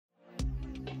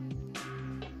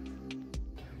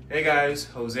Hey guys,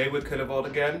 Jose with KiloVault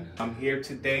again. I'm here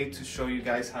today to show you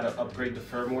guys how to upgrade the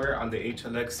firmware on the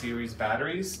HLX series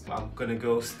batteries. I'm gonna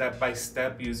go step by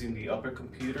step using the upper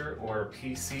computer or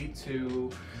PC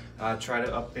to try to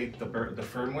update the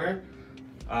firmware.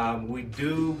 We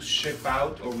do ship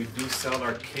out, or we do sell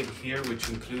our kit here, which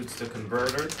includes the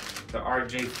converter, the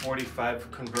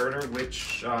RJ45 converter,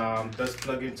 which does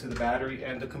plug into the battery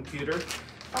and the computer.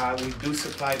 We do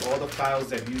supply all the files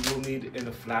that you will need in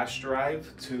a flash drive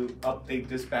to update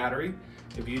this battery.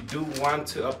 If you do want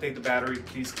to update the battery,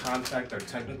 please contact our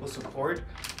technical support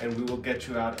and we will get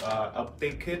you out an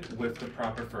update kit with the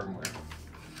proper firmware.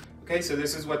 Okay, so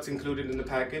this is what's included in the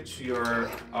package: your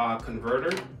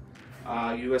converter,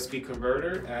 USB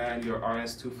converter, and your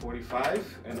RS-245,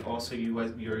 and also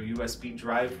your USB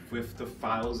drive with the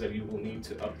files that you will need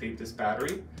to update this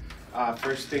battery.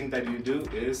 First thing that you do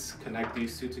is connect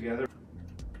these two together.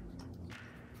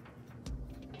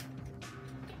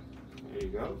 There you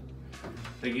go.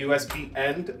 The USB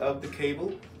end of the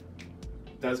cable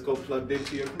does go plugged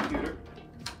into your computer.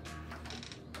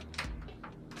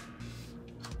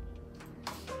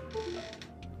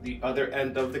 The other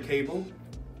end of the cable,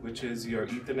 which is your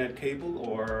Ethernet cable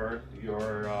or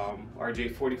your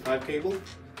RJ45 cable,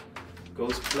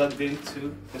 goes plugged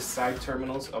into the side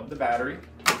terminals of the battery.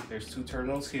 There's two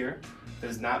terminals here.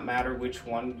 Does not matter which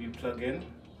one you plug in.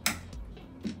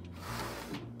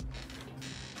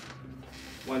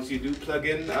 Once you do plug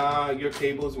in your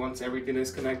cables, once everything is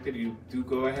connected, you do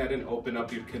go ahead and open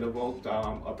up your KiloVault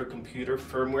upper computer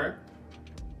firmware.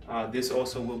 This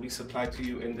also will be supplied to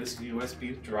you in this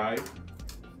USB drive.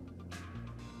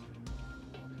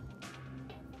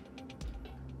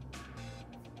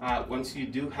 Once you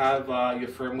do have your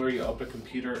firmware, your upper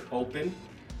computer open,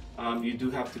 you do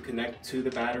have to connect to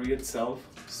the battery itself.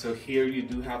 So here you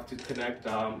do have to connect,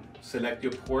 select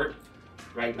your port.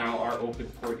 Right now our open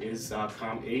port is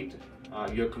COM8.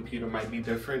 Your computer might be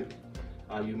different.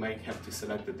 You might have to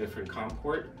select a different COM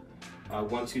port.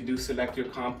 Once you do select your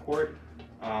COM port,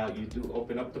 you do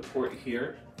open up the port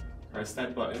here, press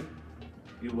that button.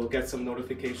 You will get some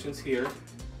notifications here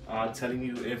telling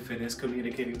you if it is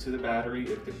communicating to the battery,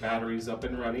 if the battery is up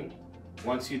and running.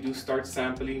 Once you do start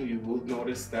sampling, you will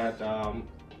notice that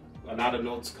a lot of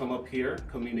notes come up here.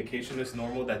 Communication is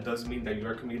normal. That does mean that you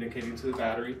are communicating to the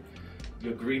battery.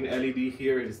 Your green LED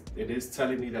here, it is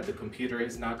telling me that the computer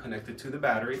is not connected to the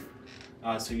battery.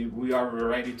 We are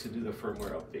ready to do the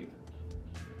firmware update.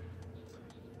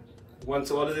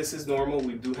 Once all of this is normal,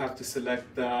 we do have to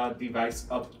select the device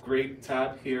upgrade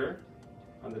tab here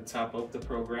on the top of the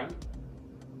program.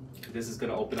 This is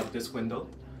going to open up this window.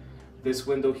 This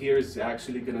window here is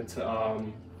actually going to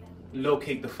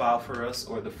locate the file for us,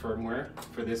 or the firmware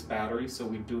for this battery, so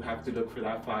we do have to look for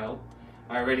that file.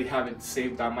 I already have it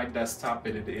saved on my desktop,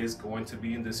 and it is going to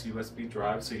be in this USB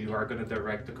drive, so you are going to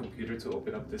direct the computer to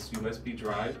open up this USB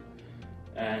drive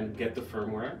and get the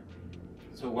firmware.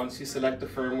 So once you select the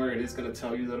firmware, it is going to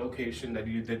tell you the location that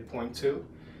you did point to.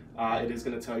 It is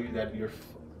going to tell you that you're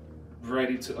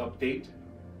ready to update.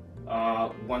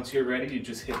 Once you're ready, you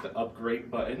just hit the upgrade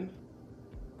button.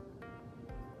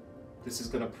 This is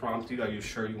going to prompt you, are you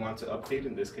sure you want to update?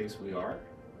 In this case, we are.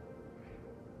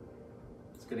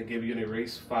 It's going to give you an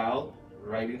erase file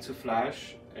right into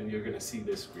flash, and you're going to see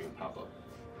this screen pop up.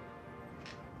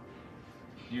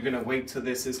 You're going to wait till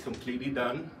this is completely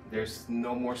done. There's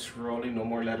no more scrolling, no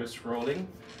more letter scrolling.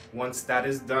 Once that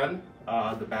is done,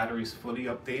 the battery is fully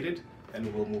updated,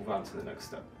 and we'll move on to the next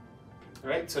step. All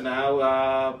right, so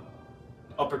now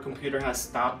upper computer has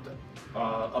stopped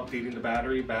updating the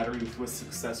battery. Battery was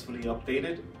successfully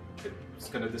updated. It's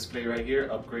going to display right here,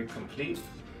 upgrade complete.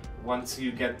 Once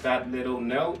you get that little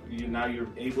note, now you're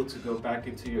able to go back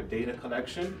into your data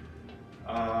collection.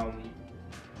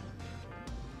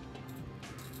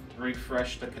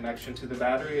 Refresh the connection to the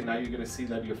battery, and now you're going to see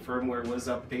that your firmware was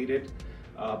updated.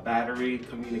 Battery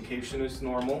communication is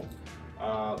normal.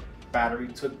 Battery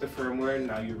took the firmware, and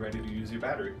now you're ready to use your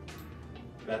battery.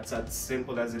 That's as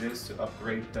simple as it is to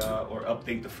upgrade or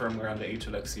update the firmware on the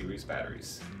HLX series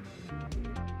batteries.